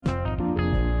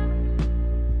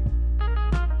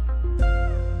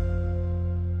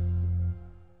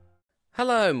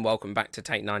Hello and welcome back to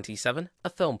Take 97, a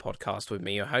film podcast with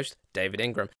me, your host, David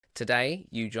Ingram. Today,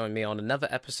 you join me on another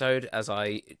episode as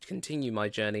I continue my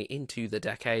journey into the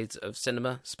decades of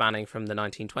cinema spanning from the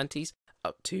 1920s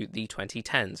up to the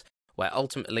 2010s, where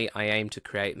ultimately I aim to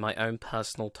create my own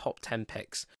personal top 10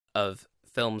 picks of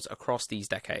films across these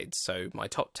decades. So my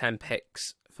top 10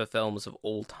 picks for films of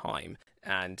all time.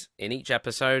 And in each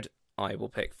episode, I will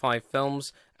pick 5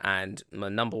 films, and my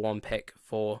number one pick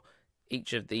for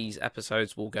each of these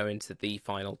episodes will go into the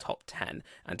final top 10.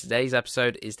 And today's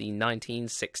episode is the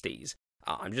 1960s.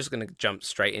 I'm just going to jump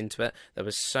straight into it. There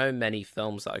were so many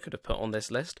films that I could have put on this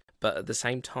list, but at the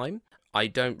same time, I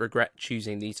don't regret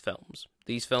choosing these films.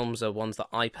 These films are ones that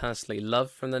I personally love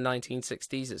from the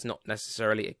 1960s. It's not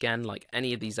necessarily, again, like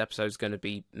any of these episodes going to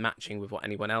be matching with what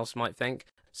anyone else might think.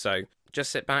 So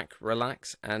just sit back,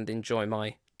 relax, and enjoy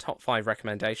my top 5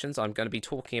 recommendations. I'm going to be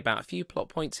talking about a few plot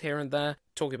points here and there,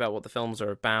 talking about what the films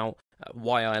are about,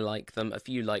 why I like them, a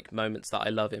few moments that I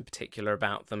love in particular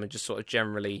about them, and just sort of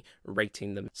generally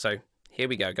rating them. So here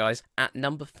we go, guys. At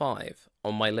number 5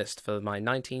 on my list for my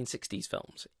 1960s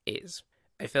films is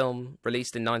a film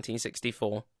released in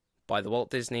 1964 by the Walt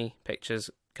Disney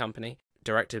Pictures Company,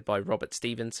 directed by Robert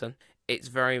Stevenson. It's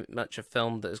very much a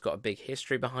film that has got a big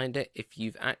history behind it. If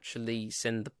you've actually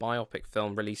seen the biopic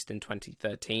film released in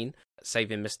 2013,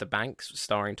 Saving Mr. Banks,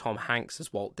 starring Tom Hanks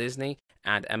as Walt Disney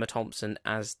and Emma Thompson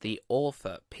as the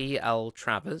author, P.L.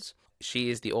 Travers. She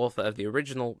is the author of the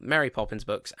original Mary Poppins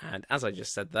books, and as I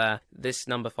just said there, this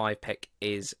number 5 pick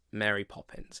is Mary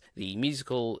Poppins, the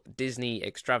musical Disney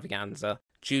extravaganza.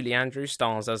 Julie Andrews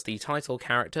stars as the title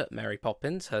character, Mary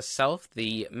Poppins, herself,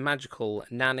 the magical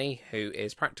nanny who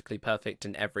is practically perfect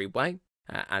in every way,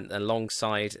 and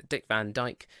alongside Dick Van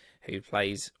Dyke, who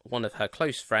plays one of her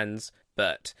close friends,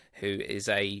 but who is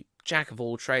a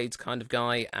jack-of-all-trades kind of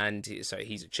guy, and so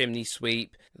he's a chimney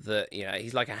sweep,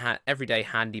 he's like a everyday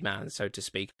handyman, so to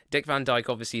speak. Dick Van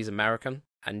Dyke obviously is American,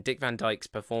 and Dick Van Dyke's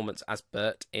performance as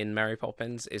Bert in Mary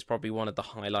Poppins is probably one of the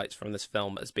highlights from this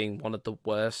film as being one of the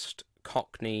worst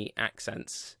Cockney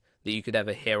accents that you could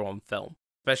ever hear on film,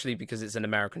 especially because it's an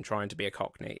American trying to be a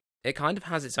Cockney. It kind of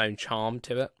has its own charm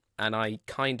to it, and I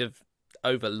kind of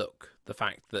overlook the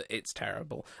fact that it's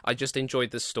terrible. I just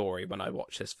enjoyed the story when I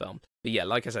watched this film. But yeah,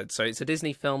 like I said, so it's a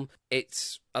Disney film.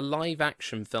 It's a live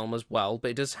action film as well,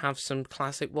 but it does have some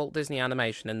classic Walt Disney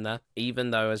animation in there, even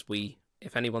though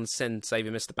if anyone's seen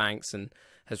Saving Mr. Banks and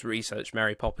has researched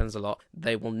Mary Poppins a lot,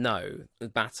 they will know the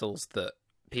battles that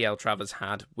P.L. Travers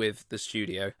had with the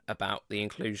studio about the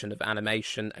inclusion of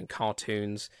animation and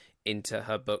cartoons into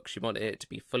her book. She wanted it to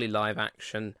be fully live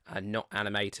action and not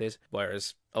animated,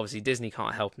 whereas obviously Disney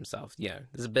can't help himself.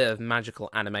 There's a bit of magical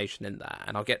animation in there,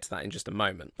 and I'll get to that in just a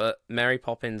moment. But Mary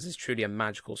Poppins is truly a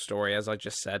magical story, as I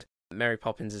just said. Mary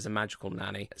Poppins is a magical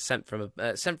nanny sent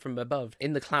from above,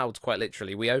 in the clouds, quite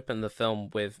literally. We open the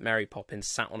film with Mary Poppins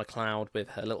sat on a cloud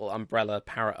with her little umbrella,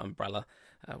 parrot umbrella,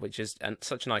 which is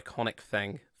such an iconic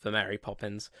thing for Mary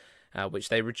Poppins, which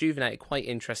they rejuvenated quite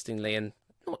interestingly and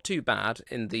not too bad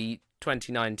in the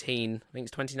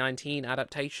 2019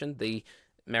 adaptation, the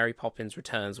Mary Poppins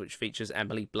Returns, which features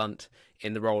Emily Blunt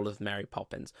in the role of Mary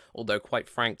Poppins. Although, quite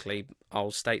frankly, I'll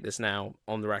state this now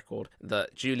on the record,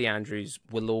 that Julie Andrews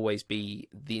will always be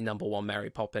the number one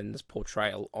Mary Poppins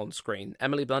portrayal on screen.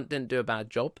 Emily Blunt didn't do a bad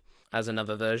job as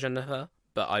another version of her,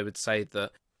 but I would say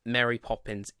that Mary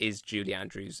Poppins is Julie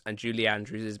Andrews, and Julie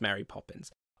Andrews is Mary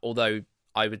Poppins. Although,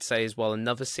 I would say as well,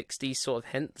 another 60s sort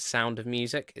of hint, The Sound of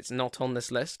Music. It's not on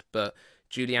this list, but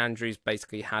Julie Andrews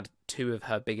basically had 2 of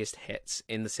her biggest hits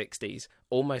in the 60s,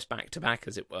 almost back-to-back,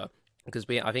 as it were. Because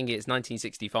I think it's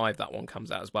 1965 that one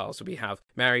comes out as well. So we have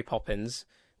Mary Poppins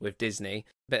with Disney,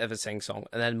 a bit of a sing-song,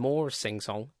 and then more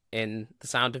sing-song in The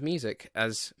Sound of Music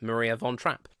as Maria von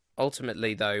Trapp.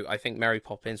 Ultimately, though, I think Mary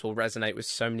Poppins will resonate with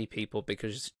so many people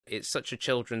because it's such a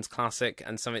children's classic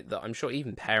and something that I'm sure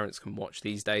even parents can watch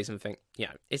these days and think,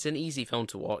 it's an easy film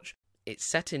to watch. It's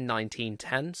set in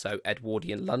 1910, so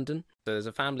Edwardian London. So there's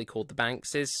a family called the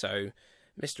Bankses, so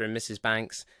Mr. and Mrs.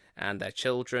 Banks and their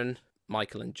children,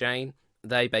 Michael and Jane.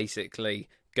 They basically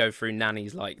go through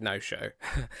nannies like no show,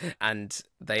 and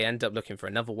they end up looking for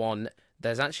another one.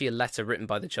 There's actually a letter written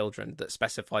by the children that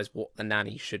specifies what the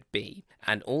nanny should be.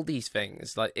 And all these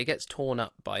things, it gets torn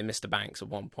up by Mr. Banks at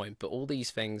one point, but all these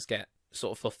things get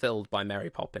sort of fulfilled by Mary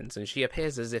Poppins, and she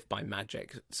appears as if by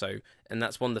magic. And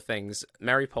that's one of the things.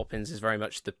 Mary Poppins is very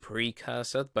much the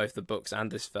precursor, both the books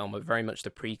and this film are very much the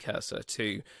precursor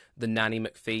to the Nanny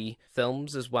McPhee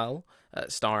films as well,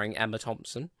 starring Emma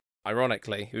Thompson,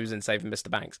 ironically, who's in Saving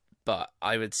Mr. Banks. But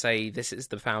I would say this is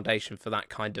the foundation for that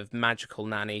kind of magical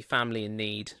nanny, family in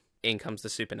need, in comes the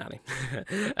super nanny.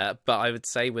 But I would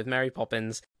say with Mary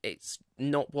Poppins, it's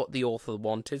not what the author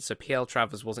wanted. So P.L.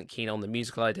 Travers wasn't keen on the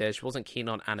musical idea. She wasn't keen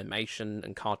on animation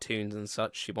and cartoons and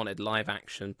such. She wanted live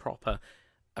action,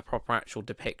 a proper actual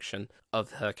depiction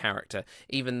of her character.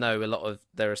 Even though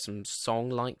there are some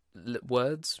song-like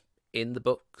words in the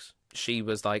books, she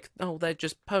was like, oh, they're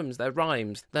just poems, they're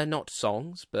rhymes, they're not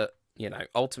songs. But,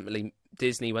 ultimately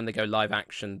Disney, when they go live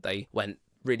action, they went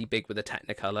really big with the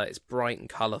Technicolor. It's bright and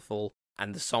colourful,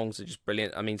 and the songs are just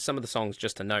brilliant. I mean, some of the songs,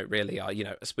 just to note, really are,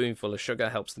 a spoonful of sugar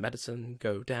helps the medicine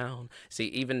go down. See,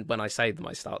 even when I say them,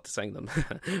 I start to sing them.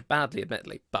 Badly,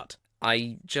 admittedly. But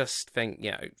I just think,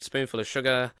 spoonful of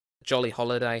sugar, Jolly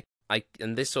Holiday.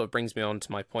 And this sort of brings me on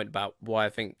to my point about why I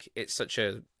think it's such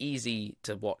a easy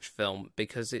to watch film,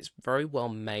 because it's very well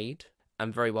made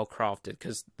and very well crafted,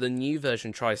 because the new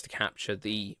version tries to capture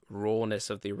the rawness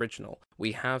of the original.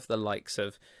 We have the likes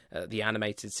of the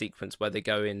animated sequence where they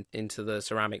go into the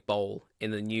ceramic bowl in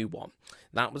the new one.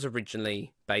 That was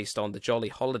originally based on the Jolly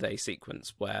Holiday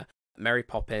sequence where Mary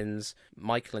Poppins,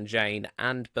 Michael and Jane,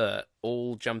 and Bert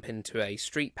all jump into a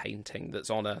street painting that's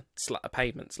on a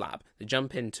pavement slab. They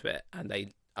jump into it and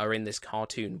they are in this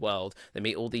cartoon world. They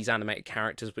meet all these animated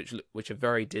characters which are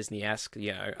very Disney-esque,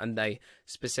 and they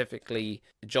specifically,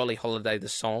 Jolly Holiday, the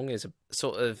song, is a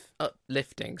sort of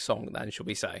uplifting song then, shall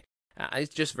we say.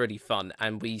 It's just really fun,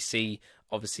 and we see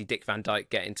obviously Dick Van Dyke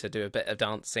getting to do a bit of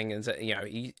dancing,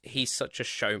 and he's such a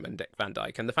showman, Dick Van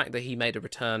Dyke, and the fact that he made a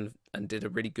return and did a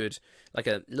really good, like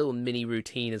a little mini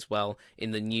routine as well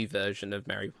in the new version of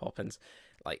Mary Poppins.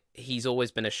 Like, he's always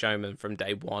been a showman from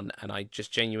day one, and I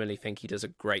just genuinely think he does a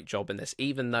great job in this,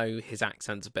 even though his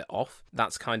accent's a bit off.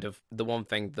 That's kind of the one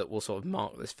thing that will sort of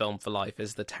mark this film for life,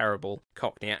 is the terrible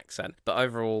Cockney accent. But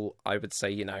overall, I would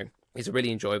say, it's a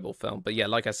really enjoyable film. But yeah,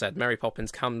 like I said, Mary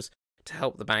Poppins comes to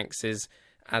help the Bankses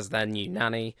as their new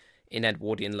nanny in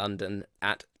Edwardian London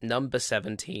at number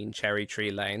 17 Cherry Tree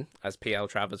Lane, as P.L.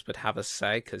 Travers would have us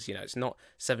say, because, it's not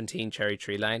 17 Cherry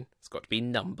Tree Lane, it's got to be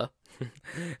number.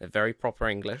 Very proper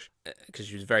English, because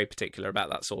she was very particular about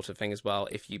that sort of thing as well,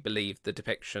 if you believe the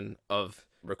depiction of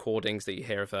recordings that you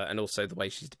hear of her, and also the way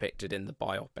she's depicted in the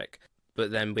biopic.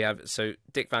 But then so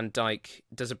Dick Van Dyke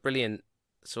does a brilliant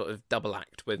sort of double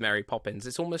act with Mary Poppins.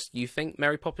 It's almost, you think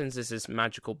Mary Poppins is this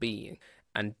magical being,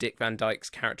 and Dick Van Dyke's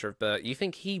character of Bert, you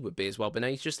think he would be as well, but no,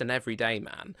 he's just an everyday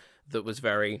man that was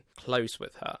very close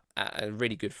with her, and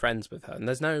really good friends with her, and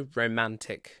there's no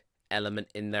romantic element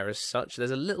in there as such.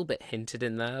 There's a little bit hinted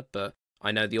in there, but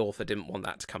I know the author didn't want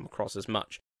that to come across as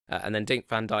much. And then Dick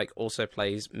Van Dyke also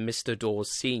plays Mr.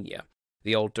 Dawes Sr.,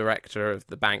 the old director of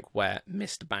the bank where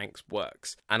Mr. Banks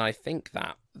works, and I think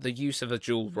that the use of a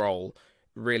dual role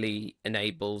really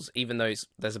enables, even though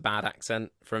there's a bad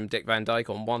accent from Dick Van Dyke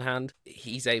on one hand,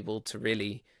 he's able to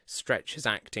really stretch his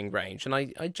acting range, and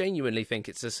I genuinely think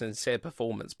it's a sincere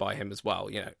performance by him as well.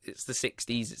 It's the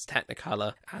 60s, it's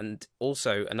Technicolor, and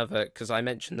also another, because I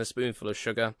mentioned The Spoonful of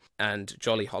Sugar and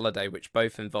Jolly Holiday, which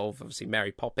both involve obviously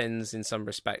Mary Poppins in some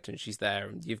respect, and she's there,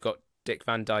 and you've got Dick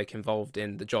Van Dyke involved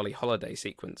in the Jolly Holiday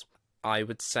sequence. I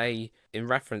would say, in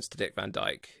reference to Dick Van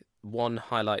Dyke, one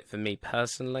highlight for me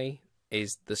personally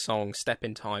is the song Step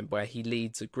in Time, where he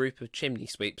leads a group of chimney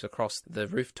sweeps across the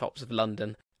rooftops of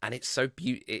London, and it's so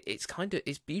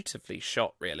it's beautifully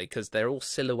shot, really, because they're all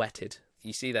silhouetted.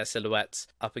 You see their silhouettes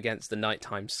up against the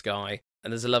nighttime sky,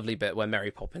 and there's a lovely bit where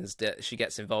Mary Poppins, she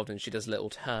gets involved and she does a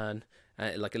little turn,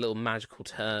 like a little magical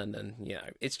turn, and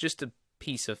it's just a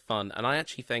piece of fun. And I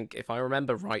actually think, if I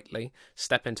remember rightly,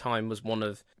 Step in Time was one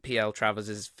of P.L.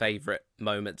 Travers' favourite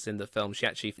moments in the film. She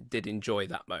actually did enjoy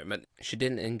that moment. She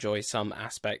didn't enjoy some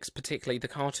aspects, particularly the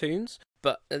cartoons,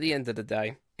 but at the end of the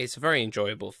day, it's a very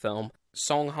enjoyable film.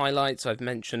 Song highlights, I've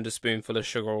mentioned A Spoonful of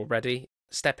Sugar already,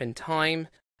 Step in Time,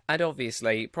 and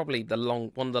obviously probably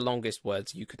one of the longest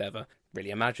words you could ever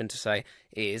really imagine to say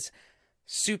is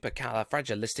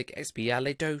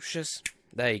supercalifragilisticexpialidocious.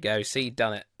 There you go, see,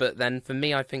 done it. But then for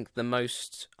me, I think the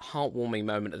most heartwarming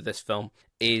moment of this film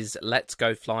is Let's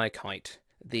Go Fly a Kite,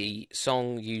 the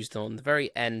song used on the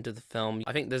very end of the film.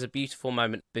 I think there's a beautiful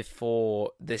moment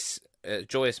before this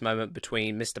joyous moment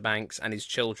between Mr. Banks and his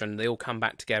children. They all come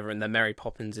back together and then Mary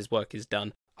Poppins' work is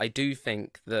done. I do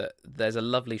think that there's a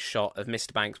lovely shot of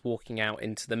Mr. Banks walking out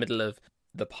into the middle of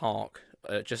the park,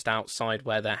 just outside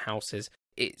where their house is.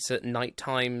 It's at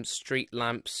nighttime, street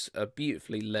lamps are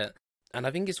beautifully lit, and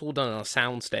I think it's all done on a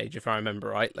soundstage, if I remember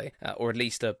rightly, or at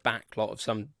least a backlot of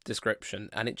some description,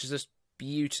 and it's just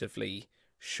beautifully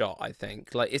shot, I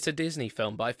think. Like, it's a Disney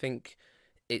film, but I think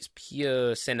it's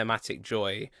pure cinematic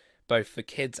joy, both for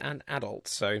kids and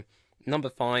adults. So, number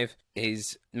 5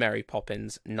 is Mary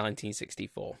Poppins,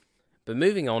 1964. But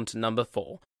moving on to number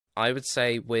 4, I would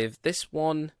say with this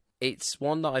one, it's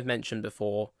one that I've mentioned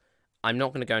before. I'm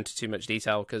not going to go into too much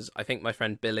detail because I think my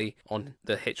friend Billy on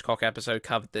the Hitchcock episode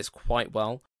covered this quite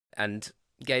well and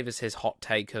gave us his hot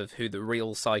take of who the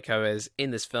real Psycho is in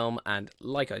this film. And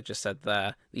like I just said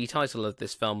there, the title of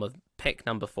this film, of pick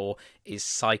number 4, is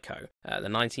Psycho, the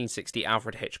 1960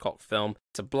 Alfred Hitchcock film.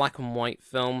 It's a black and white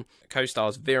film,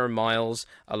 co-stars Vera Miles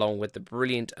along with the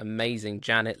brilliant, amazing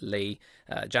Janet Leigh.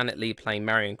 Janet Leigh playing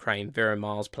Marion Crane, Vera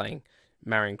Miles playing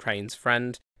Marion Crane's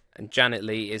friend. And Janet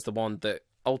Leigh is the one that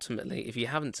ultimately, if you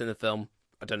haven't seen the film,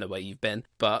 I don't know where you've been,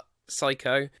 but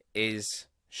Psycho is,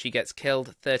 she gets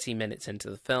killed 30 minutes into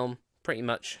the film, pretty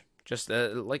much just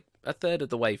like a third of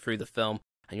the way through the film,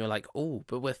 and you're like, oh,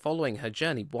 but we're following her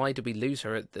journey. Why did we lose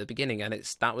her at the beginning? And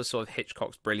that was sort of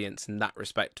Hitchcock's brilliance in that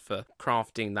respect for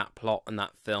crafting that plot and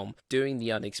that film, doing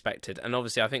the unexpected. And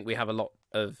obviously, I think we have a lot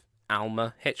of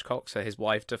Alma Hitchcock, so his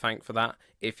wife, to thank for that,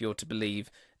 if you're to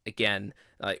believe, again,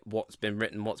 like what's been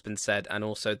written, what's been said, and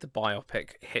also the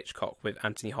biopic Hitchcock with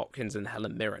Anthony Hopkins and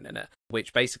Helen Mirren in it,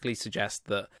 which basically suggests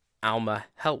that Alma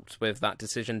helped with that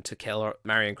decision to kill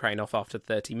Marion Crane off after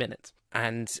 30 minutes.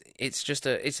 And it's just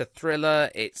it's a thriller,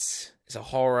 it's a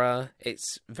horror,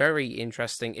 it's very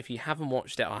interesting. If you haven't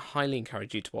watched it, I highly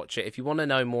encourage you to watch it. If you want to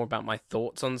know more about my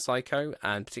thoughts on Psycho,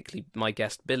 and particularly my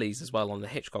guest Billy's as well on the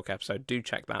Hitchcock episode, do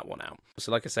check that one out.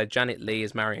 So like I said, Janet Leigh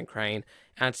as Marion Crane,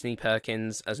 Anthony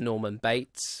Perkins as Norman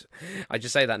Bates. I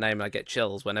just say that name and I get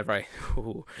chills whenever I...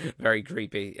 Ooh, very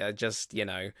creepy. Just,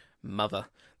 mother.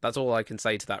 That's all I can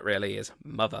say to that, really, is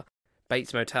mother.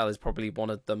 Bates Motel is probably one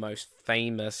of the most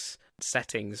famous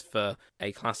settings for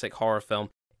a classic horror film.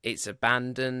 It's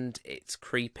abandoned, it's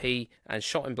creepy, and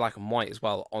shot in black and white as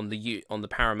well on the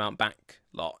Paramount back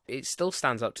lot. It still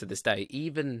stands up to this day,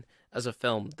 even as a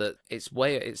film that it's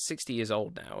 60 years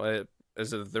old now,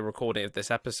 as of the recording of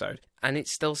this episode, and it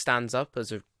still stands up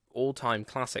as an all-time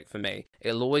classic for me.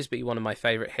 It'll always be one of my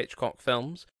favourite Hitchcock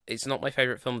films. It's not my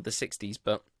favourite film of the 60s,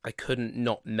 but I couldn't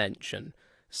not mention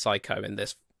Psycho in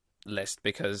this list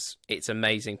because it's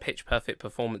amazing. Pitch perfect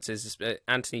performances.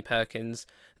 Anthony Perkins,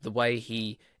 the way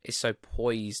he is so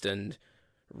poised and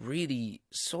really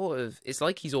sort of, it's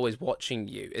like he's always watching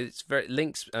you. It's very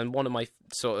links, and one of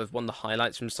the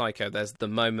highlights from Psycho, there's the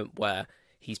moment where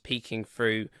he's peeking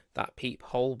through that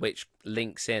peephole, which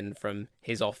links in from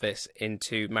his office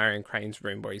into Marion Crane's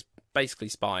room, where he's basically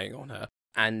spying on her.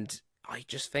 And I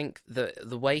just think that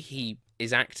the way he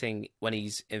is acting when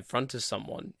he's in front of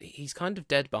someone, he's kind of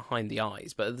dead behind the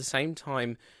eyes, but at the same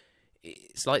time,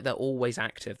 it's like they're always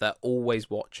active. They're always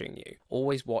watching you,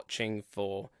 always watching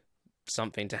for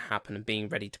something to happen and being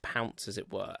ready to pounce, as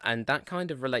it were. And that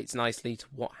kind of relates nicely to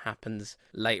what happens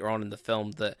later on in the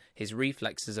film, that his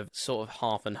reflexes are sort of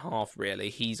half and half, really.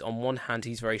 He's, on one hand,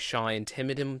 he's very shy and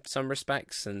timid in some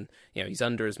respects, and he's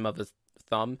under his mother's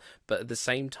thumb, but at the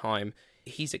same time,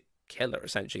 he's a killer,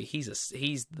 essentially.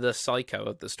 He's the psycho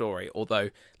of the story. Although,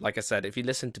 like I said, if you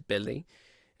listen to Billy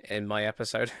in my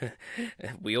episode,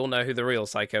 we all know who the real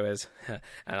psycho is, and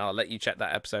I'll let you check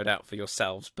that episode out for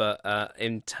yourselves. But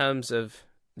in terms of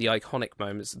the iconic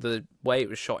moments, the way it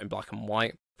was shot in black and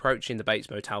white, approaching the Bates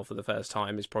Motel for the first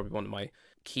time is probably one of my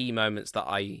key moments that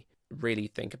I really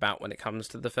think about when it comes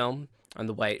to the film, and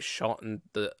the way it's shot and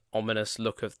the ominous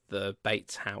look of the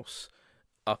Bates house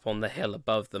up on the hill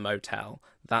above the motel.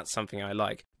 That's something I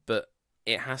like. But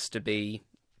it has to be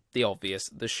the obvious,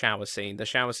 the shower scene. The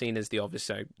shower scene is the obvious.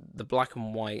 So the black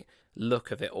and white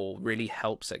look of it all really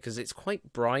helps it, because it's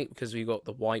quite bright, because we've got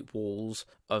the white walls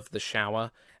of the shower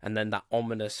and then that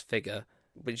ominous figure,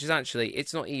 which is actually,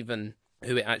 it's not even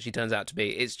who it actually turns out to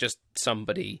be. It's just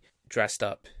somebody dressed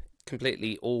up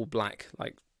completely all black,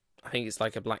 like I think it's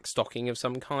like a black stocking of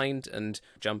some kind and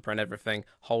jumper and everything,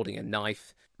 holding a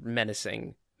knife,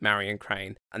 menacing Marion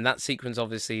Crane. And that sequence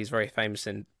obviously is very famous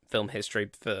in film history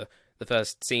for the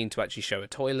first scene to actually show a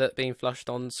toilet being flushed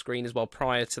on screen as well,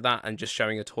 prior to that, and just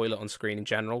showing a toilet on screen in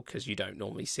general, because you don't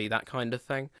normally see that kind of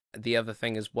thing. The other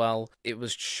thing as well, it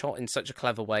was shot in such a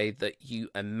clever way that you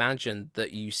imagine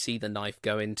that you see the knife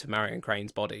go into Marion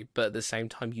Crane's body, but at the same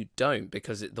time you don't,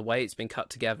 because the way it's been cut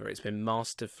together, it's been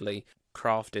masterfully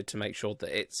crafted to make sure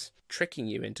that it's tricking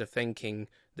you into thinking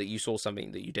that you saw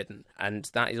something that you didn't. And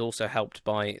that is also helped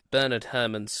by Bernard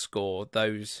Herrmann's score,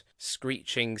 those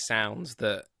screeching sounds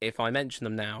that, if I mention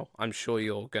them now, I'm sure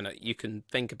you can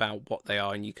think about what they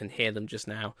are and you can hear them just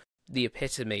now. The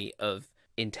epitome of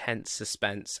intense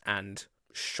suspense and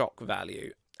shock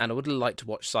value. And I would like to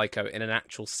watch Psycho in an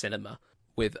actual cinema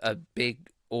with a big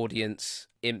audience,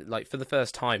 for the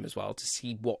first time as well, to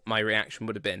see what my reaction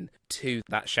would have been to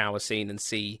that shower scene, and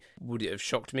see, would it have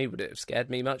shocked me, would it have scared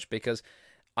me much? Because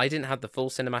I didn't have the full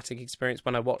cinematic experience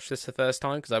when I watched this the first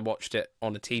time because I watched it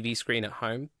on a TV screen at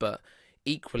home, but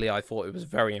equally I thought it was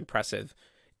very impressive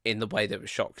in the way that it was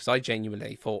shot, because I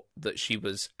genuinely thought that she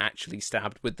was actually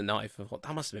stabbed with the knife. I thought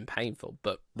that must have been painful,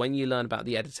 but when you learn about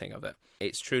the editing of it,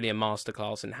 it's truly a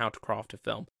masterclass in how to craft a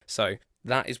film. So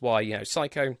that is why,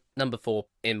 Psycho, number 4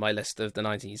 in my list of the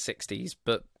 1960s.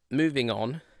 But moving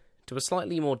on to a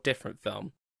slightly more different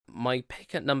film, my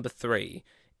pick at number 3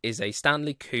 is a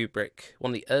Stanley Kubrick,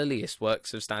 one of the earliest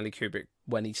works of Stanley Kubrick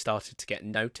when he started to get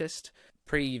noticed.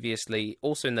 Previously,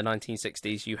 also in the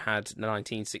 1960s, you had the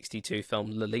 1962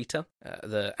 film Lolita,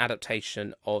 the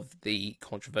adaptation of the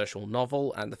controversial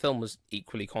novel, and the film was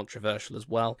equally controversial as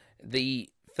well. The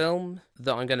film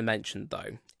that I'm going to mention,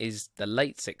 though, is the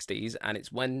late 60s, and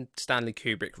it's when Stanley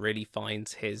Kubrick really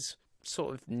finds his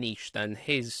sort of niche, then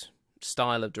his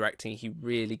style of directing. He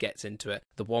really gets into it.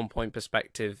 The one-point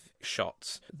perspective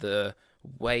shots, the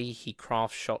way he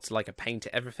crafts shots like a painter,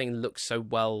 everything looks so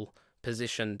well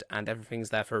positioned and everything's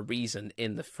there for a reason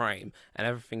in the frame and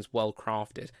everything's well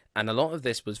crafted, and a lot of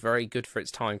this was very good for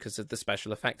its time because of the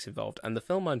special effects involved. And the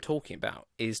film I'm talking about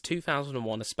is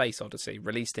 2001: A Space Odyssey,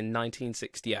 released in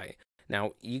 1968.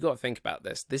 Now you got to think about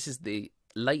this is the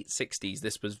late 60s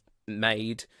this was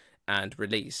made and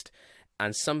released,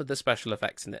 and some of the special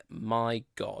effects in it, my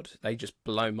god, they just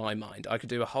blow my mind. I could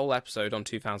do a whole episode on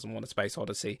 2001: A Space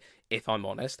Odyssey if I'm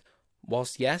honest.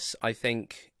 Whilst yes, I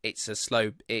think it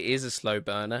is a slow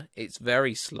burner. It's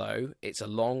very slow. It's a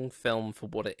long film for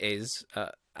what it is,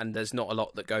 and there's not a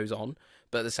lot that goes on.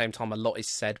 But at the same time, a lot is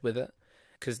said with it.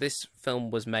 Because this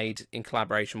film was made in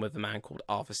collaboration with a man called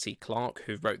Arthur C. Clarke,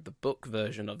 who wrote the book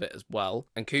version of it as well.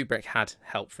 And Kubrick had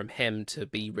help from him to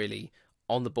be really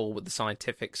on the ball with the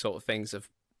scientific sort of things of,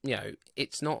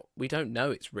 it's not, we don't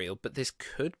know it's real, but this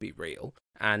could be real.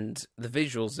 And the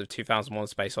visuals of 2001: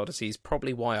 Space Odyssey is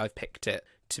probably why I've picked it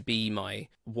to be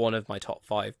one of my top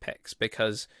 5 picks,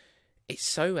 because it's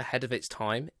so ahead of its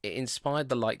time. It inspired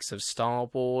the likes of Star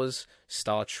Wars,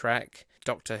 Star Trek,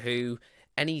 Doctor Who,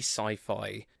 any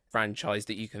sci-fi franchise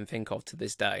that you can think of to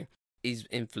this day is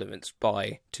influenced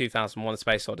by 2001: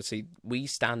 Space Odyssey. We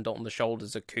stand on the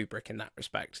shoulders of Kubrick in that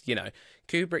respect.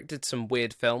 Kubrick did some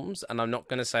weird films, and I'm not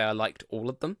going to say I liked all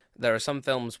of them. There are some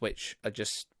films which are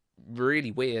just really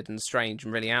weird and strange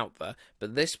and really out there,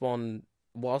 but this one,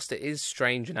 whilst it is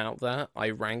strange and out there,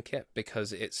 I rank it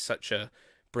because it's such a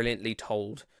brilliantly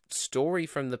told story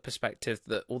from the perspective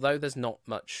that although there's not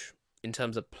much in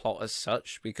terms of plot as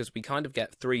such, because we kind of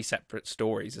get 3 separate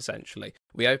stories essentially.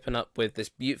 We open up with this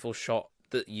beautiful shot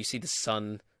that you see the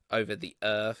sun over the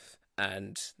earth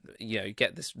and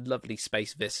get this lovely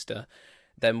space vista.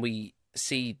 Then we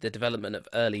see the development of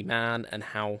early man and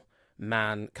how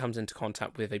man comes into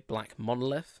contact with a black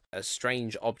monolith, a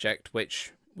strange object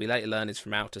which we later learn is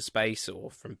from outer space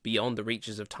or from beyond the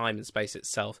reaches of time and space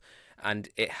itself, and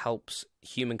it helps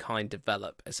humankind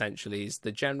develop, essentially, is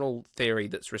the general theory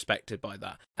that's respected by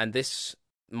that. And this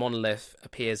monolith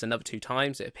appears another 2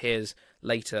 times. It appears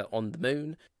later on the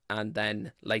moon, and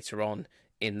then later on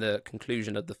in the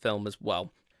conclusion of the film as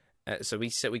well. So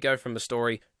we go from a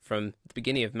story from the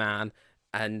beginning of man,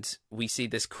 and we see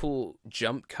this cool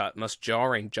jump cut, most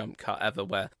jarring jump cut ever,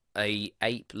 where a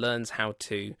ape learns how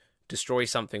to destroy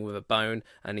something with a bone,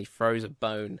 and he throws a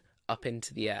bone up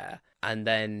into the air, and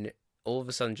then all of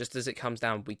a sudden, just as it comes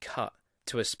down, we cut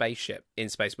to a spaceship in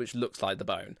space which looks like the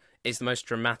bone. It's the most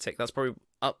dramatic. That's probably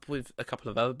up with a couple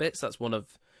of other bits. That's one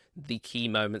of the key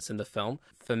moments in the film.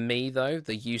 For me, though,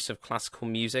 the use of classical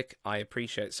music I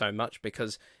appreciate so much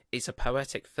because it's a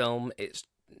poetic film. It's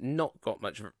not got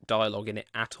much dialogue in it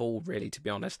at all, really, to be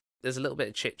honest. There's a little bit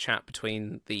of chit-chat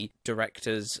between the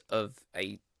directors of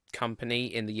a company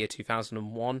in the year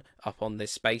 2001 up on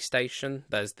this space station.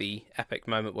 There's the epic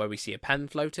moment where we see a pen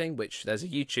floating, which there's a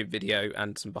YouTube video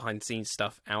and some behind-the-scenes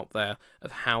stuff out there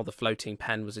of how the floating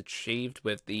pen was achieved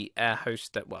with the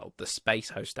the space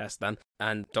hostess then,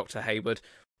 and Dr. Hayward,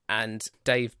 and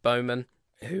Dave Bowman,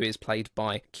 who is played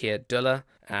by Keir Dullea,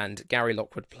 and Gary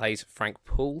Lockwood plays Frank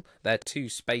Poole. They're 2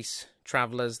 space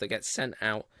travellers that get sent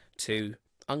out to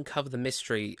uncover the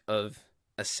mystery of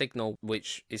a signal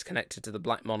which is connected to the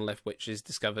black monolith, which is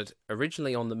discovered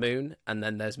originally on the moon, and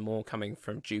then there's more coming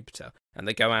from Jupiter. And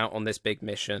they go out on this big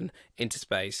mission into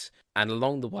space, and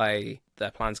along the way their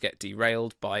plans get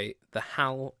derailed by the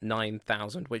HAL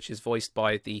 9000, which is voiced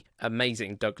by the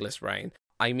amazing Douglas Rain.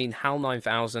 I mean, HAL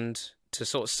 9000, to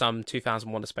sort of sum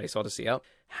 2001: A Space Odyssey up,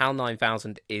 HAL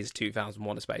 9000 is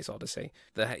 2001: A Space Odyssey.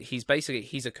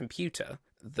 He's a computer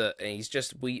that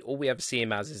all we ever see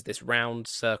him as is this round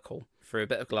circle through a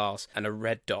bit of glass and a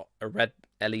red dot, a red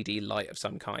LED light of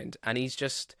some kind, and he's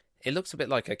It looks a bit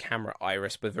like a camera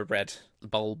iris with a red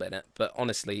bulb in it, but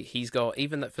honestly, he's got,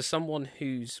 even that for someone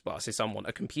who's, well, I say someone,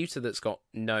 a computer that's got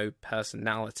no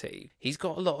personality, he's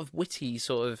got a lot of witty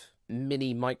sort of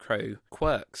mini micro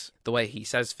quirks. The way he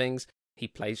says things, he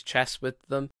plays chess with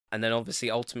them, and then obviously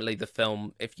ultimately the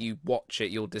film, if you watch it,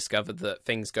 you'll discover that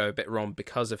things go a bit wrong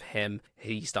because of him.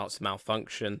 He starts to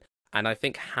malfunction, and I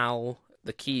think Hal,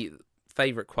 the key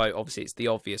favourite quote, obviously it's the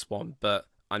obvious one, but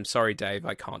I'm sorry, Dave,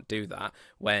 I can't do that.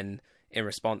 When in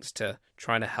response to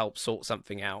trying to help sort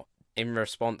something out, in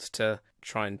response to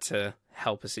trying to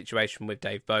help a situation with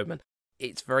Dave Bowman,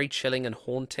 it's very chilling and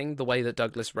haunting the way that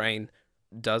Douglas Rain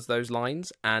does those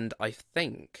lines. And I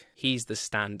think he's the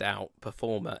standout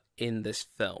performer in this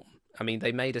film. I mean,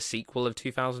 they made a sequel of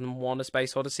 2001: A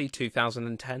Space Odyssey,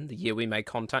 2010, the year we made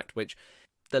contact, which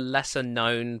the lesser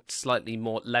known, slightly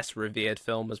more less revered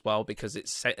film as well, because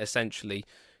it's essentially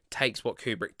takes what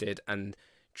Kubrick did and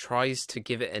tries to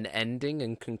give it an ending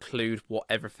and conclude what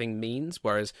everything means,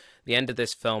 whereas the end of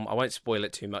this film, I won't spoil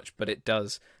it too much, but it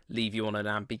does leave you on an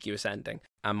ambiguous ending.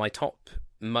 And my top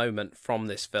moment from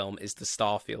this film is the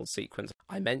Starfield sequence.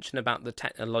 I mentioned about the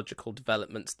technological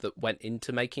developments that went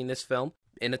into making this film.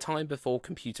 In a time before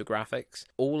computer graphics,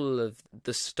 all of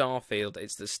the Starfield,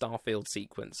 it's the Starfield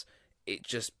sequence, it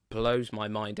just blows my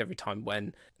mind every time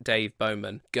when Dave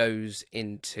Bowman goes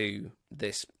into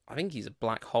this, I think he's a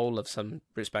black hole of some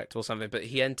respect or something, but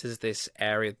he enters this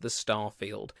area, the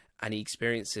Starfield, and he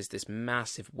experiences this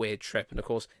massive weird trip. And of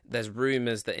course, there's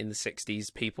rumours that in the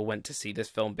 60s people went to see this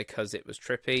film because it was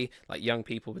trippy, like young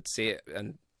people would see it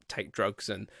and take drugs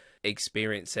and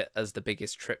experience it as the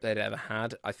biggest trip they'd ever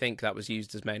had. I think that was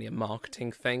used as mainly a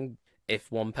marketing thing. If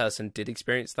one person did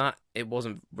experience that, it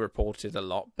wasn't reported a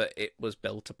lot, but it was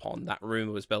built upon. That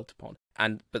rumor was built upon.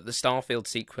 But the Starfield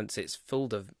sequence, it's full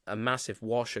of a massive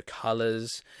wash of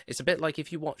colours. It's a bit like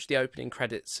if you watch the opening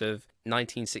credits of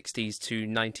 1960s to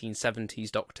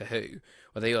 1970s Doctor Who,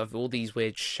 where they have all these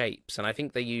weird shapes, and I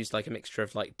think they used like a mixture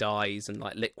of like dyes and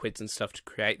like liquids and stuff to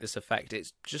create this effect.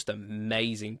 It's just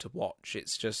amazing to watch.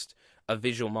 It's just a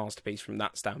visual masterpiece from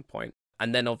that standpoint.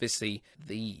 And then obviously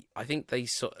I think they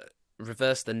sort of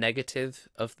reverse the negative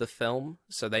of the film,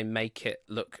 so they make it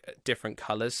look at different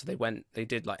colors. So they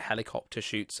did like helicopter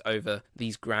shoots over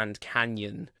these Grand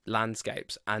Canyon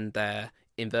landscapes, and they're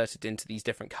inverted into these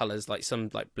different colors, like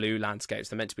some like blue landscapes.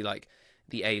 They're meant to be like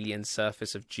the alien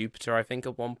surface of Jupiter, I think,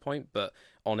 at one point. But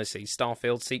honestly,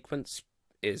 Starfield sequence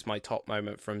is my top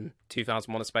moment from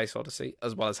 2001: A Space Odyssey,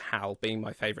 as well as Hal being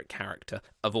my favorite character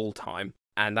of all time.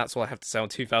 And that's all I have to say on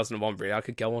 2001, really. I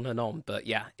could go on and on. But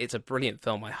yeah, it's a brilliant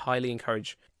film. I highly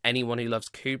encourage anyone who loves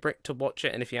Kubrick to watch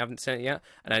it. And if you haven't seen it yet,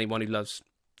 and anyone who loves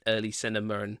early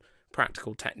cinema and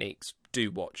practical techniques,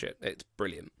 do watch it. It's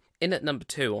brilliant. In at number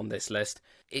 2 on this list,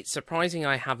 it's surprising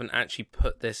I haven't actually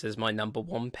put this as my number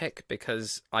 1 pick,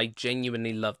 because I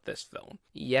genuinely love this film.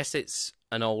 Yes, it's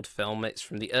an old film. It's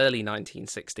from the early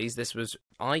 1960s. This was,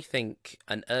 I think,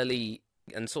 an early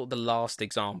and sort of the last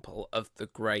example of the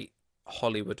great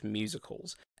Hollywood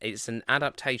musicals. It's an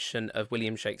adaptation of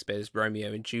William Shakespeare's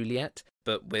Romeo and Juliet,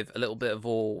 but with a little bit of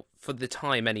all, for the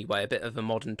time anyway, a bit of a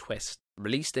modern twist.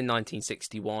 Released in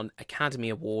 1961, Academy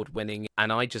Award winning,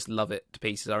 and I just love it to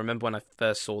pieces. I remember when I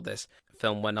first saw this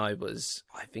film when I was,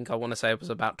 I think I want to say it was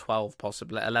about 12,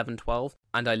 possibly 11, 12,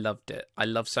 and I loved it. I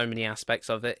love so many aspects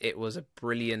of it. It was a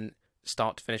brilliant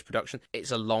start to finish production. It's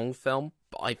a long film,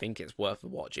 but I think it's worth a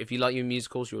watch. If you like your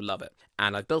musicals, you'll love it.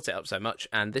 And I've built it up so much,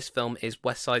 and this film is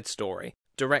West Side Story,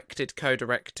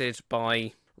 co-directed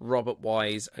by Robert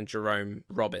Wise and Jerome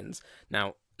Robbins.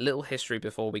 Now, little history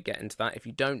before we get into that. If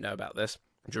you don't know about this,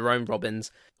 Jerome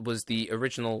Robbins was the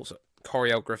original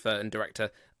choreographer and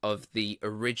director of the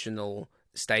original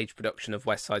stage production of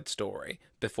West Side Story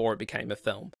before it became a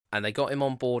film. And they got him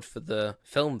on board for the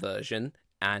film version.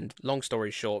 And long story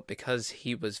short, because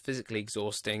he was physically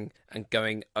exhausting and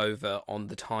going over on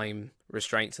the time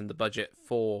restraints and the budget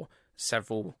for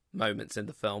several moments in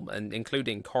the film, and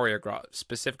including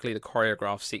specifically the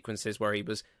choreographed sequences where he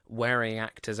was wearing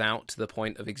actors out to the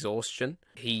point of exhaustion,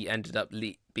 he ended up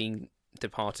being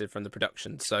departed from the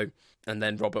production. And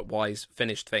then Robert Wise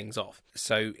finished things off.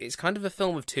 So it's kind of a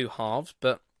film of two halves,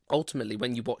 but ultimately,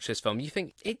 when you watch this film, you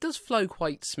think it does flow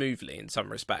quite smoothly in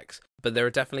some respects. But there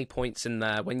are definitely points in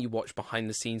there when you watch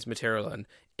behind-the-scenes material and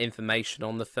information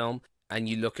on the film, and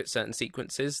you look at certain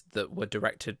sequences that were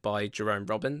directed by Jerome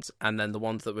Robbins, and then the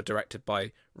ones that were directed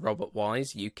by Robert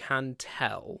Wise, you can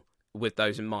tell with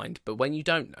those in mind. But when you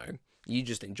don't know, you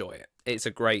just enjoy it. It's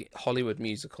a great Hollywood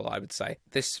musical, I would say.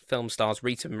 This film stars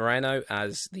Rita Moreno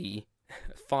as the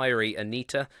fiery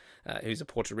Anita, who's a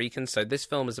Puerto Rican. So this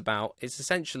film is it's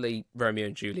essentially Romeo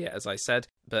and Juliet, as I said,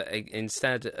 but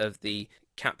instead of the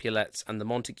Capulets and the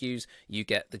Montagues, you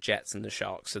get the Jets and the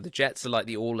Sharks. So the Jets are like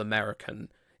the all-American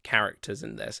characters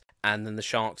in this, and then the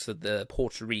Sharks are the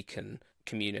Puerto Rican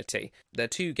community. They're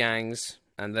two gangs,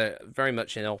 and they're very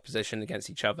much in opposition against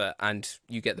each other, and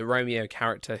you get the Romeo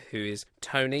character, who is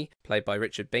Tony, played by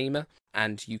Richard Beamer,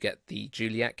 and you get the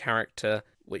Juliet character,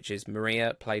 which is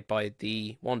Maria, played by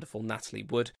the wonderful Natalie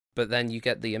Wood. But then you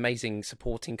get the amazing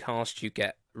supporting cast. You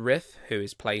get Riff, who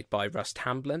is played by Russ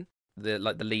Tamblyn, the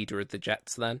leader of the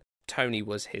Jets then. Tony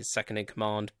was his second in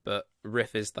command, but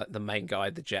Riff is the main guy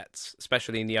of the Jets,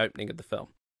 especially in the opening of the film.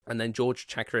 And then George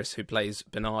Chakiris, who plays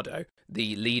Bernardo,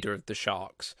 the leader of the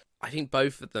Sharks. I think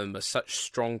both of them are such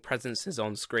strong presences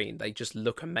on screen. They just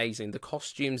look amazing. The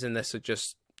costumes in this are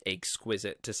just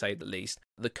exquisite, to say the least.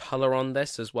 The colour on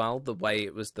this as well, the way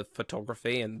it was the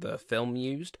photography and the film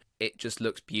used, it just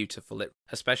looks beautiful.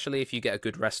 Especially if you get a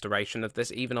good restoration of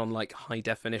this, even on like high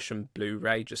definition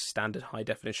Blu-ray, just standard high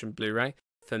definition Blu-ray.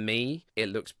 For me, it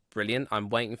looks brilliant. I'm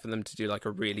waiting for them to do like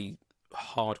a really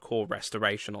hardcore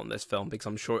restoration on this film, because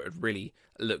I'm sure it would really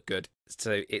look good.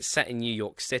 So it's set in New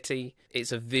York City.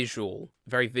 It's a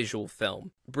very visual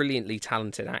film. Brilliantly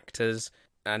talented actors.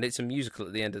 And it's a musical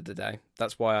at the end of the day.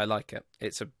 That's why I like it.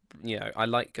 I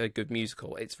like a good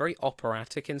musical. It's very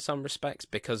operatic in some respects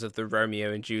because of the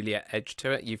Romeo and Juliet edge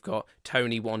to it. You've got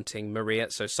Tony wanting Maria.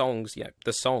 So songs,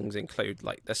 the songs include,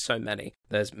 there's so many.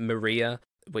 There's Maria,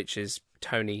 which is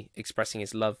Tony expressing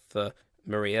his love for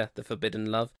Maria, the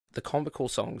forbidden love. The comical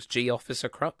songs, G Officer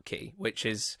Krupke, which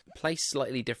is placed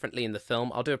slightly differently in the film.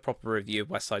 I'll do a proper review of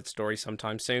West Side Story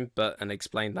sometime soon and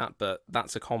explain that, but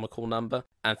that's a comical number.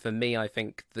 And for me, I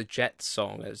think the Jets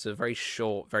song is a very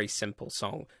short, very simple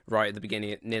song right at the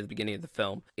beginning, near the beginning of the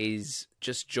film, is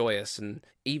just joyous. And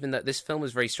even that this film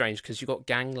is very strange because you've got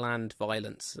gangland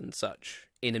violence and such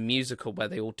in a musical where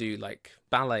they all do like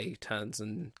ballet turns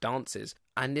and dances.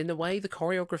 And in a way, the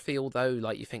choreography,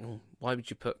 although you think, why would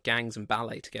you put gangs and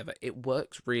ballet together? It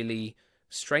works really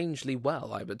strangely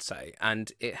well, I would say.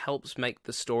 And it helps make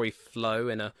the story flow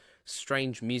in a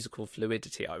strange musical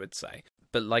fluidity, I would say.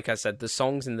 But like I said, the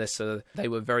songs in this, they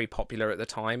were very popular at the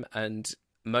time. And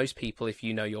most people, if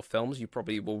you know your films, you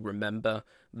probably will remember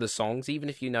the songs. Even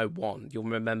if you know one, you'll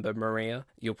remember Maria.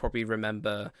 You'll probably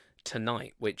remember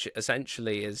Tonight, which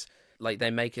essentially is they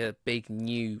make a big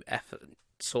new effort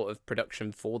sort of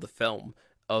production for the film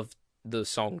of the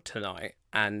song Tonight,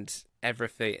 and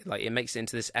everything it makes it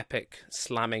into this epic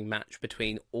slamming match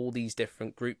between all these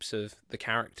different groups of the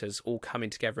characters all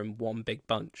coming together in one big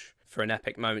bunch for an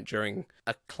epic moment during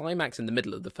a climax in the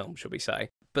middle of the film, should we say.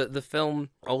 But the film,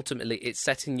 ultimately, it's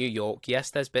set in New York.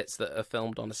 Yes, there's bits that are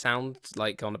filmed on a sound,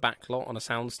 on a backlot, on a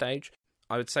sound stage.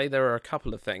 I would say there are a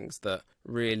couple of things that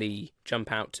really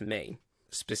jump out to me.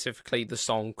 Specifically the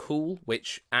song Cool,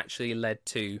 which actually led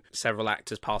to several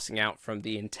actors passing out from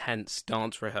the intense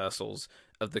dance rehearsals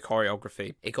of the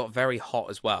choreography. It got very hot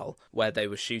as well, where they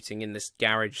were shooting in this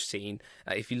garage scene.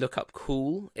 If you look up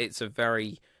Cool, it's a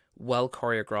very well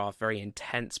choreographed, very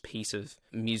intense piece of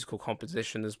musical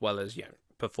composition as well as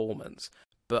performance.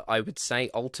 But I would say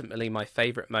ultimately my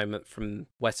favourite moment from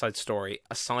West Side Story,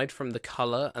 aside from the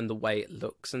colour and the way it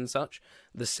looks and such,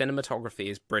 the cinematography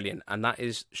is brilliant. And that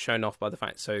is shown off by the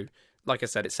fact, so like I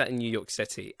said, it's set in New York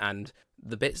City, and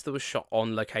the bits that were shot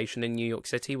on location in New York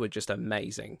City were just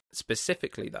amazing.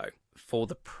 Specifically, though, for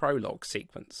the prologue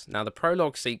sequence. Now, the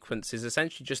prologue sequence is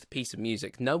essentially just a piece of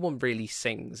music. No one really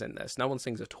sings in this. No one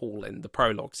sings at all in the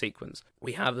prologue sequence.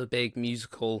 We have a big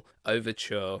musical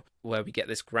overture where we get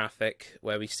this graphic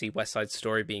where we see West Side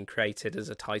Story being created as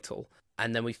a title.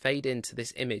 And then we fade into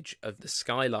this image of the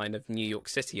skyline of New York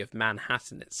City, of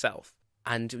Manhattan itself.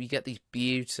 And we get these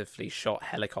beautifully shot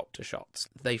helicopter shots.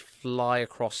 They fly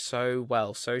across so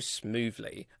well, so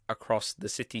smoothly across the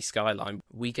city skyline.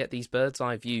 We get these bird's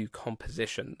eye view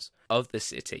compositions of the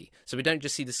city. So we don't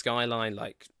just see the skyline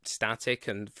static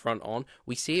and front on.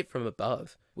 We see it from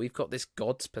above. We've got this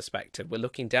God's perspective. We're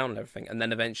looking down on everything. And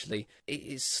then eventually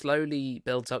it slowly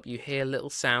builds up. You hear little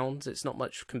sounds. It's not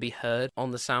much can be heard on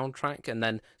the soundtrack. And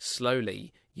then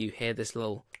slowly you hear this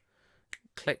little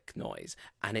click noise,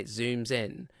 and it zooms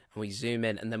in, and we zoom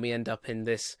in, and then we end up in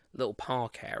this little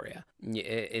park area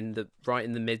right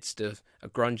in the midst of a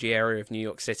grungy area of New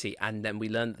York City. And then we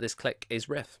learn that this click is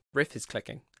Riff. Riff is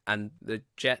clicking, and the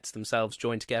Jets themselves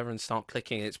join together and start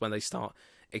clicking. It's when they start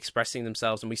expressing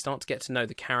themselves, and we start to get to know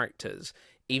the characters.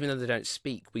 Even though they don't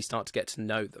speak, we start to get to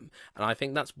know them. And I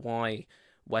think that's why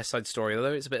West Side Story,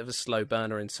 although it's a bit of a slow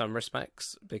burner in some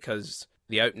respects, because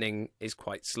The opening is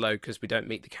quite slow because we don't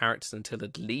meet the characters until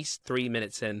at least 3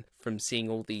 minutes in from seeing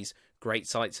all these great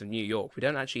sights of New York. We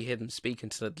don't actually hear them speak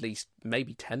until at least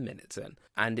maybe 10 minutes in.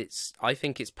 And I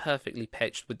think it's perfectly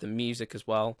pitched with the music as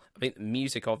well. I think the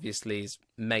music obviously is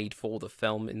made for the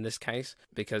film in this case,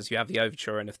 because you have the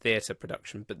overture in a theatre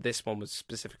production, but this one was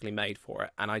specifically made for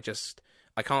it. And I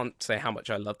can't say how much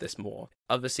I love this more.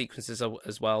 Other sequences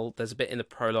as well. There's a bit in the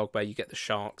prologue where you get the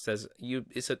sharks.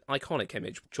 It's an iconic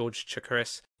image. George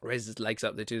Chakiris raises his legs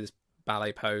up. They do this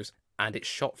ballet pose, and it's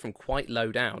shot from quite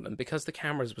low down. And because the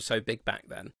cameras were so big back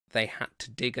then, they had to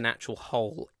dig an actual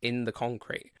hole in the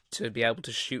concrete to be able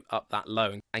to shoot up that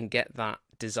low and get that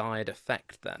desired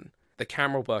effect then. The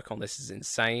camera work on this is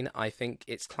insane. I think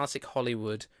it's classic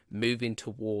Hollywood moving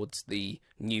towards the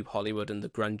new Hollywood and the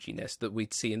grunginess that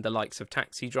we'd see in the likes of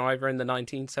Taxi Driver in the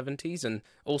 1970s, and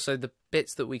also the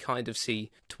bits that we kind of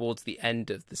see towards the end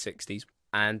of the 60s.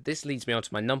 And this leads me on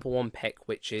to my number one pick,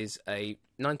 which is a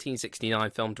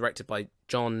 1969 film directed by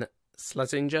John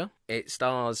Schlesinger. It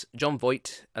stars Jon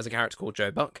Voight as a character called Joe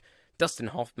Buck, Dustin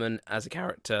Hoffman as a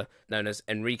character known as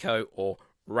Enrico or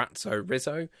Ratso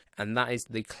Rizzo, and that is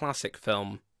the classic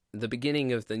film, the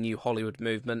beginning of the new Hollywood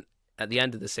movement at the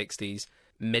end of the 60s,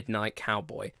 Midnight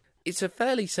Cowboy. It's a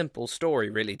fairly simple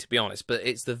story, really, to be honest, but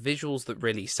it's the visuals that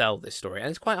really sell this story. And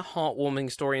it's quite a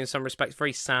heartwarming story in some respects,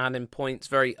 very sad in points,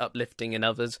 very uplifting in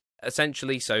others.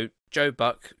 Essentially, so Joe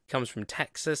Buck comes from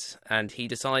Texas, and he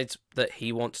decides that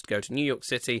he wants to go to New York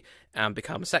City and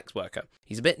become a sex worker.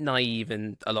 He's a bit naive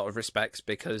in a lot of respects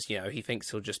because, he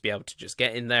thinks he'll just be able to just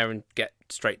get in there and get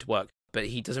straight to work. But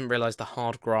he doesn't realise the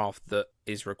hard graft that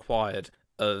is required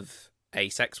of a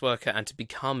sex worker and to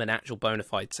become an actual bona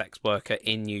fide sex worker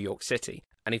in New York City.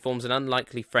 And he forms an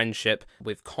unlikely friendship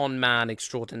with con man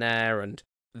extraordinaire and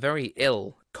very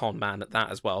ill con man at that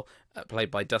as well,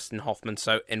 played by Dustin Hoffman,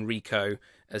 so Enrico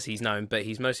as he's known, but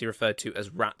he's mostly referred to as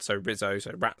Ratso Rizzo,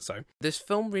 so Ratso. This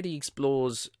film really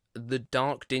explores the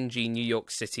dark, dingy New York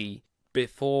City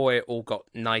before it all got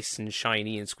nice and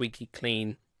shiny and squeaky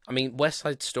clean. I mean, West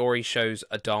Side Story shows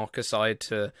a darker side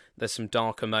to, there's some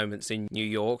darker moments in New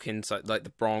York, inside like the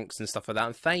Bronx and stuff like that,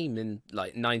 and Fame in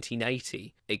like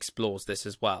 1980 explores this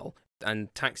as well.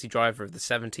 And Taxi Driver of the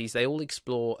 70s, they all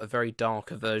explore a very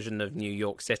darker version of New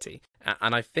York City.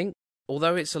 And I think,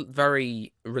 although it's a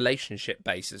very relationship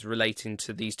basis relating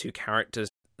to these two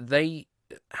characters, they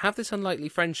have this unlikely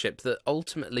friendship that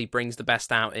ultimately brings the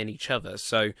best out in each other.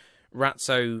 So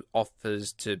Ratso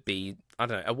offers to be, I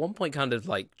don't know, at one point kind of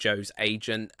like Joe's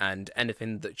agent, and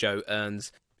anything that Joe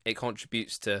earns, it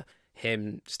contributes to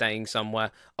him staying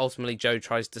somewhere. Ultimately, Joe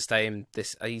tries to stay in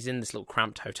this, he's in this little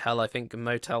cramped hotel, I think, a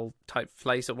motel type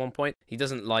place at one point. He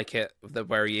doesn't like it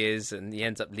where he is, and he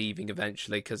ends up leaving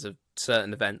eventually because of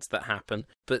certain events that happen.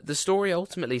 But the story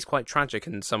ultimately is quite tragic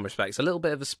in some respects. A little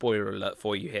bit of a spoiler alert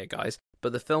for you here, guys,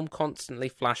 but the film constantly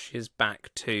flashes back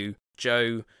to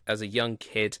Joe as a young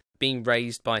kid being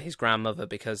raised by his grandmother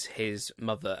because his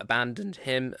mother abandoned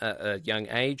him at a young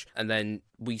age, and then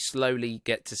we slowly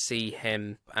get to see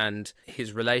him and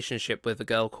his relationship with a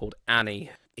girl called Annie.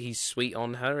 He's sweet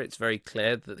on her. It's very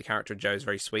clear that the character of Joe is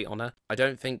very sweet on her. I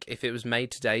don't think if it was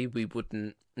made today, we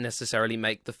wouldn't necessarily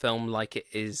make the film like it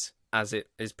is as it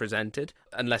is presented,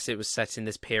 unless it was set in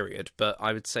this period. But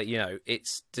I would say,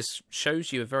 it's just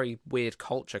shows you a very weird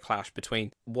culture clash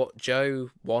between what Joe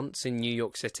wants in New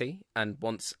York City and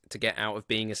wants to get out of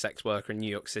being a sex worker in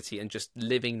New York City and just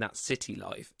living that city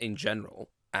life in general,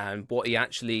 and what he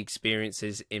actually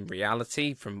experiences in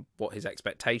reality from what his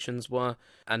expectations were.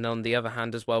 And on the other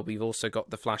hand as well, we've also got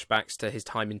the flashbacks to his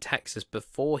time in Texas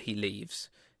before he leaves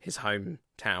his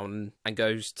hometown and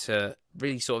goes to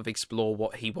really sort of explore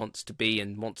what he wants to be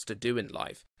and wants to do in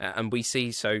life. And we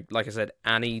see, so like I said,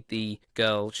 Annie, the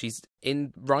girl, she's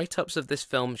in write-ups of this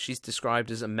film, she's described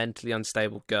as a mentally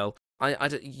unstable girl.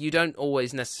 You don't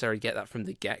always necessarily get that from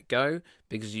the get-go,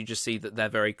 because you just see that they're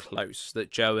very close,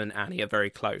 that Joe and Annie are very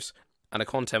close. And a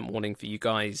content warning for you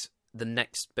guys, the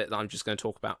next bit that I'm just going to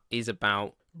talk about is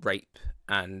about rape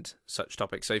and such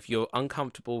topics. So if you're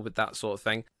uncomfortable with that sort of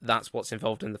thing, that's what's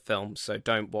involved in the film. So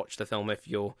don't watch the film if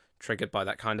you're triggered by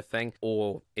that kind of thing,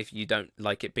 or if you don't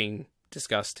like it being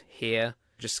discussed here,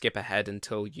 just skip ahead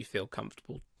until you feel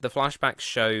comfortable. The flashbacks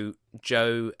show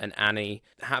Joe and Annie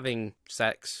having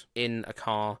sex in a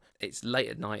car. It's late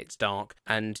at night, it's dark,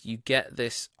 and you get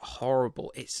this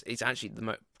horrible, it's actually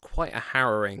quite a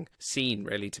harrowing scene,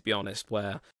 really, to be honest,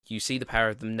 where you see the pair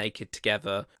of them naked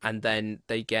together, and then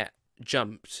they get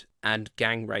jumped and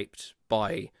gang raped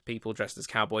by people dressed as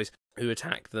cowboys. who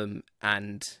attack them,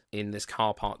 and in this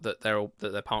car park that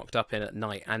they're parked up in at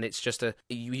night. And it's just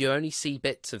you only see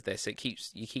bits of this.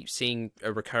 You keep seeing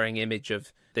a recurring image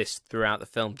of this throughout the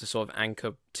film to sort of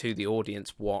anchor to the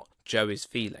audience what Joe is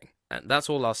feeling. And that's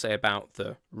all I'll say about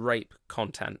the rape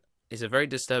content. It's a very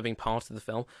disturbing part of the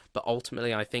film, but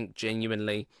ultimately I think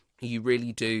genuinely you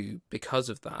really do, because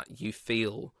of that, you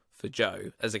feel for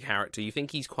Joe as a character. You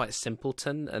think he's quite a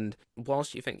simpleton, and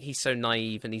whilst you think he's so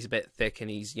naive and he's a bit thick and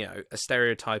he's, you know, a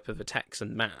stereotype of a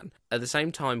Texan man, at the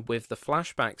same time, with the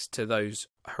flashbacks to those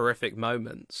horrific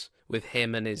moments with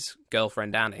him and his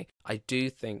girlfriend Annie, I do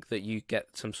think that you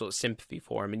get some sort of sympathy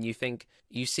for him, and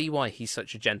you see why he's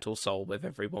such a gentle soul with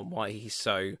everyone, why he's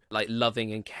so like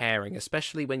loving and caring,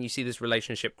 especially when you see this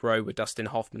relationship grow with Dustin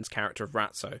Hoffman's character of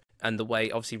Ratso, and the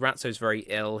way obviously Ratso's very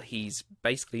ill, he's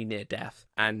basically near death,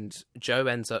 and Joe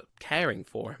ends up caring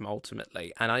for him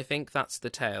ultimately. And I think that's the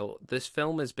tale. This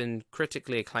film has been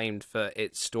critically acclaimed for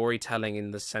its storytelling,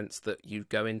 in the sense that you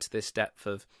go into this depth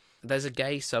of, there's a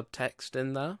gay subtext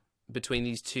in there between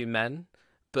these two men,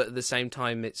 but at the same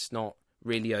time it's not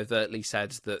really overtly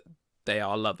said that they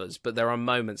are lovers, but there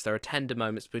are tender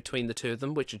moments between the two of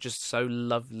them which are just so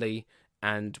lovely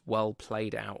and well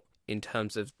played out in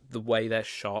terms of the way they're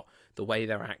shot, the way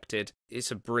they're acted.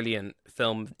 It's a brilliant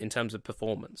film in terms of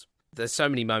performance. There's so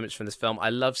many moments from this film. I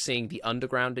love seeing the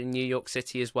underground in New York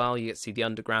City as well. You get to see the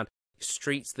underground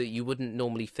streets that you wouldn't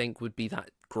normally think would be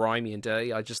that grimy and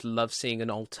dirty. I just love seeing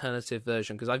an alternative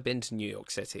version, because I've been to New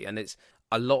York City and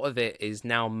a lot of it is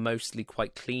now mostly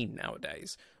quite clean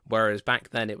nowadays, whereas back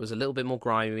then it was a little bit more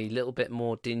grimy, a little bit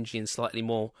more dingy and slightly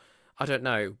more, I don't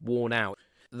know, worn out.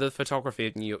 The photography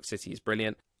of New York City is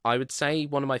brilliant. I would say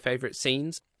one of my favourite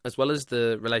scenes, as well as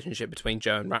the relationship between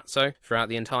Joe and Ratso throughout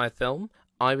the entire film,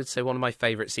 I would say one of my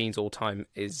favourite scenes all time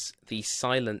is the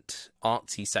silent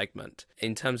artsy segment.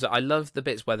 In terms of, I love the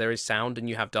bits where there is sound and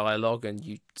you have dialogue and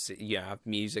you have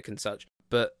music and such.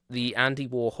 But the Andy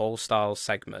Warhol style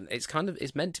segment,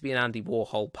 it's meant to be an Andy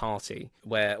Warhol party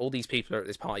where all these people are at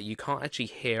this party. You can't actually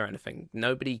hear anything.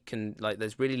 Nobody can, like,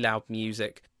 there's really loud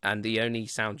music and the only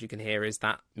sound you can hear is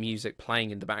that music playing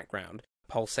in the background.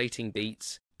 Pulsating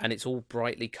beats. And it's all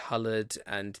brightly coloured,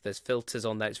 and there's filters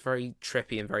on there. It's very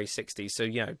trippy and very 60s. So,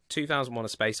 2001: A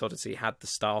Space Odyssey had the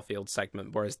Starfield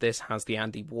segment, whereas this has the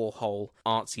Andy Warhol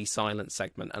artsy silent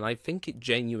segment. And I think it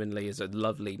genuinely is a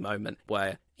lovely moment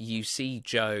where you see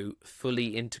Joe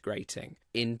fully integrating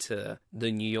into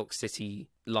the New York City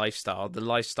lifestyle, the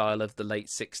lifestyle of the late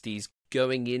 60s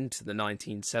going into the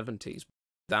 1970s,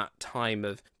 that time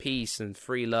of peace and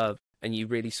free love, and you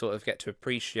really sort of get to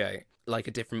appreciate like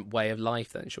a different way of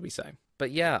life then, shall we say.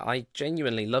 But yeah, I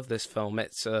genuinely love this film.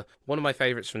 It's one of my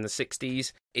favourites from the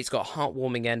 60s. It's got a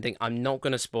heartwarming ending. I'm not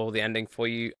going to spoil the ending for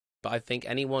you, but I think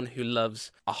anyone who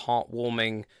loves a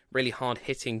heartwarming, really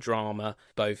hard-hitting drama,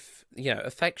 both,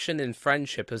 affection and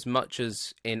friendship as much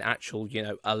as in actual,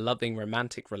 a loving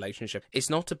romantic relationship.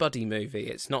 It's not a buddy movie.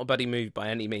 It's not a buddy movie by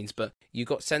any means, but you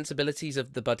got sensibilities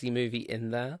of the buddy movie in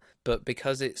there. But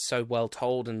because it's so well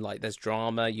told and like there's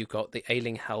drama, you've got the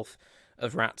ailing health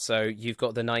of Ratso, you've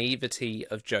got the naivety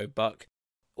of Joe Buck,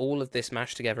 all of this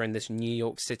mashed together in this New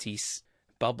York City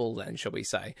bubble then, shall we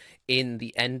say, in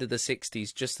the end of the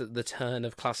 60s, just at the turn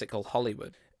of classical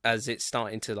Hollywood, as it's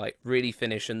starting to like really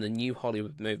finish and the new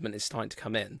Hollywood movement is starting to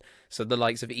come in. So the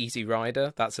likes of Easy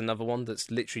Rider, that's another one that's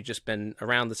literally just been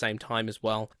around the same time as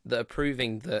well, that are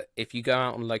proving that if you go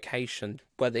out on location,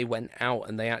 where they went out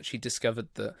and they actually discovered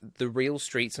that the real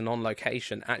streets and on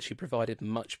location actually provided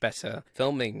much better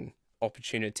filming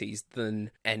opportunities than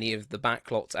any of the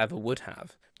backlots ever would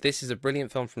have. This is a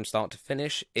brilliant film from start to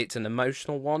finish. It's an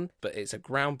emotional one, but it's a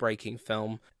groundbreaking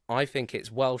film. I think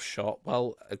it's well shot,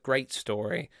 a great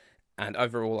story, and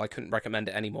overall I couldn't recommend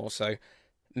it anymore. So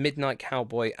Midnight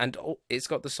Cowboy, and it's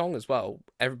got the song as well,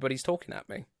 Everybody's Talking at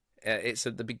Me. It's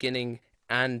at the beginning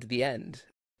and the end.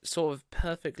 Sort of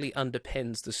perfectly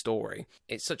underpins the story.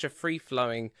 It's such a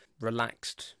free-flowing,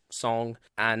 relaxed song,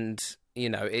 and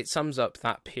it sums up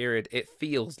that period. It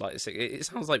feels like, it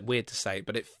sounds like weird to say,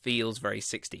 but it feels very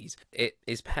 60s. It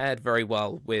is paired very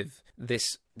well with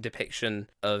this depiction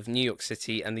of New York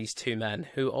City and these two men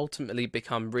who ultimately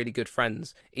become really good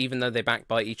friends, even though they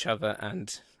backbite each other,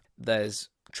 and there's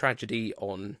tragedy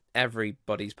on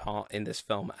everybody's part in this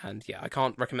film. And yeah, I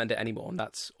can't recommend it anymore, and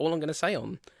that's all I'm going to say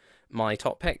on my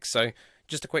top picks. So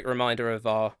just a quick reminder of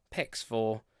our picks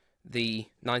for the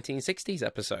 1960s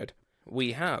episode.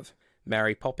 We have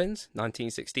Mary Poppins,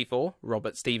 1964,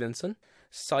 Robert Stevenson.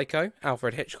 Psycho,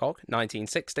 Alfred Hitchcock,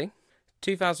 1960.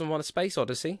 2001: A Space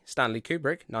Odyssey, Stanley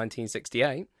Kubrick,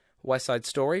 1968. West Side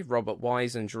Story, Robert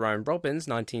Wise and Jerome Robbins,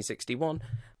 1961.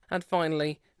 And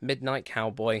finally, Midnight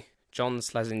Cowboy, John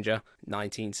Schlesinger,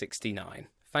 1969.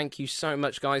 Thank you so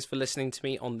much, guys, for listening to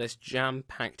me on this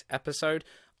jam-packed episode.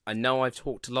 I know I've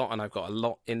talked a lot and I've got a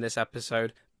lot in this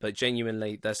episode, but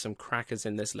genuinely, there's some crackers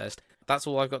in this list. That's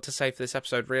all I've got to say for this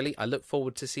episode, really. I look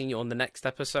forward to seeing you on the next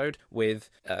episode with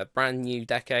a brand new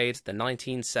decade, the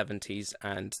 1970s,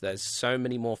 and there's so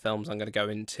many more films I'm going to go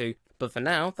into. But for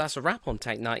now, that's a wrap on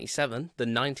Take 97, the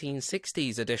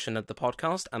 1960s edition of the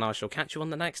podcast, and I shall catch you on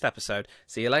the next episode.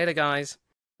 See you later, guys.